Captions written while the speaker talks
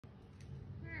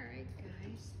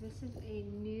Yes, this is a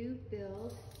new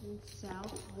build in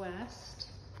Southwest.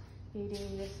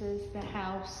 Meaning this is the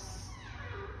house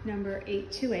number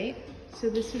 828. So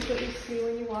this is what you see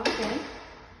when you walk in.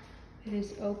 It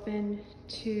is open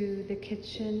to the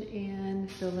kitchen and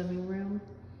the living room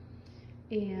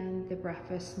and the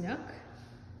breakfast nook.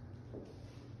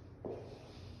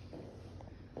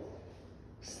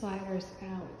 Sliders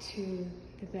out to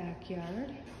the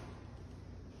backyard.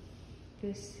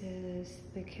 This is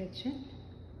the kitchen.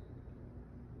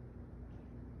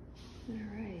 All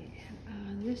right,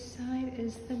 on this side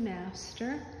is the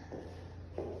master.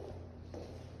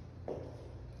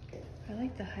 I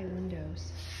like the high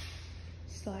windows.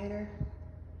 Slider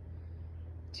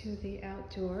to the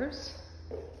outdoors.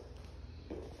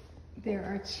 There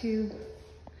are two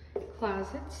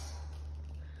closets.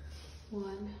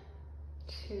 1,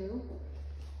 2.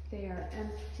 They are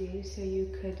empty, so you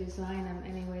could design them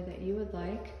any way that you would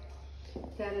like.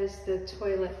 That is the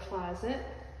toilet closet.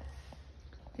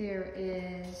 There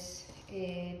is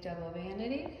a double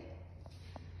vanity.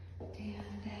 And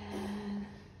then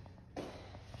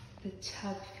the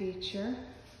tub feature.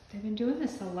 They've been doing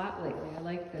this a lot lately. I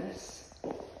like this.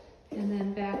 And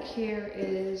then back here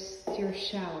is your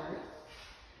shower.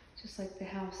 Just like the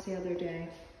house the other day.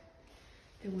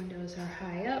 The windows are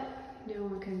high up. No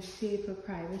one can see for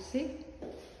privacy.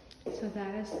 So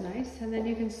that is nice. And then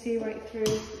you can see right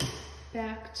through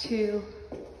back to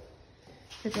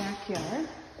the backyard.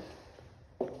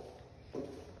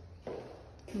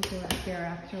 We'll go out there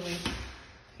after we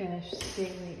finish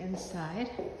seeing the inside.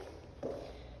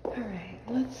 All right,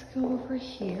 let's go over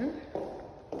here.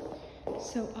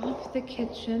 So off the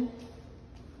kitchen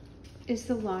is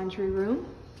the laundry room.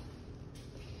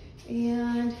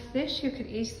 And this you could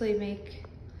easily make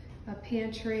a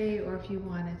pantry, or if you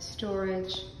wanted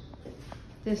storage.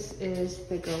 This is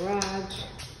the garage.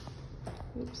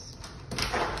 Oops.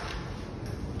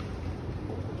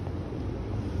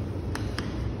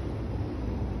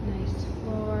 Nice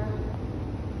floor.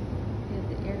 You have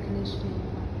the air conditioning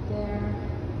up there.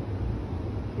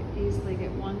 You could easily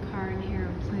get one car in here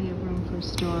and plenty of room for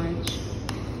storage.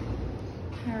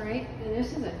 All right, and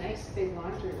this is a nice big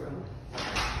laundry room.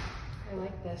 I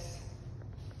like this.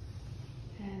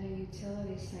 And a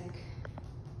utility sink.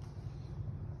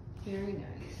 Very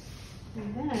nice.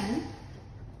 And then,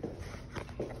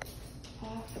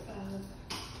 off of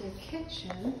the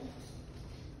kitchen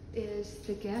is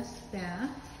the guest bath.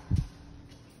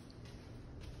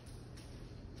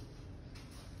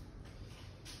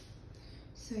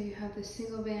 So you have the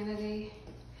single vanity,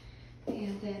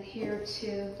 and then here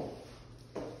too,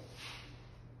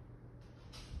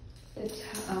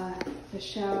 the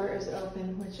shower is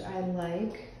open, which I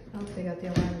like. Oh, they got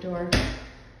the alarm door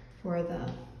for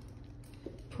the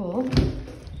pool.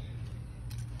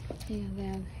 And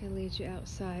then it leads you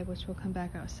outside, which will come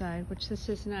back outside, which this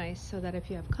is nice so that if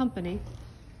you have company,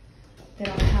 they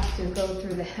don't have to go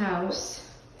through the house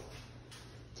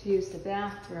to use the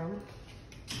bathroom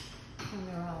when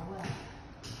they're all wet.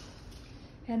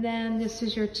 And then this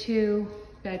is your 2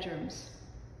 bedrooms.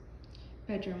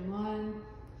 Bedroom 1,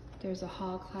 there's a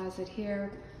hall closet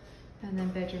here, and then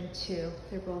bedroom 2.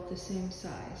 They're both the same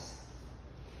size.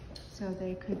 So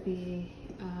they could be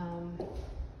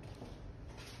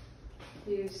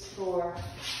used for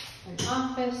an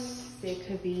office, they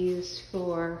could be used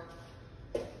for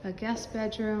a guest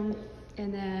bedroom,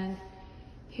 and then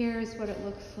here's what it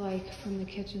looks like from the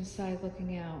kitchen side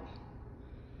looking out,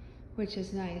 which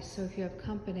is nice. So if you have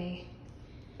company,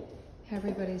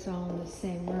 everybody's all in the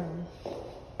same room.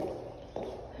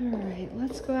 All right,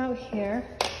 let's go out here.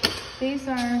 These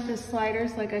are the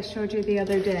sliders like I showed you the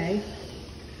other day.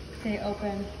 They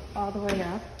open all the way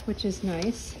up, which is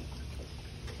nice.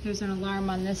 There's an alarm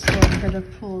on this door for the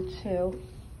pool too.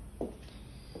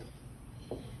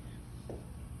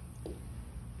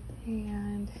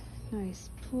 And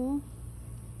nice pool.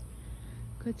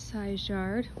 Good sized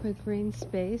yard with green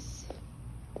space.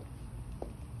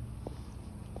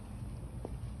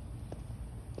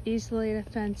 Easily to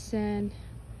fence in.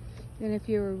 And if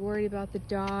you were worried about the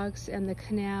dogs and the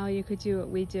canal, you could do what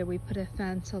we did. We put a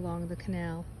fence along the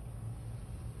canal.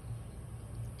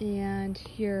 And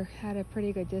you're at a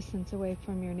pretty good distance away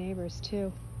from your neighbors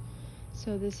too.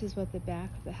 So this is what the back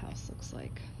of the house looks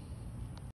like.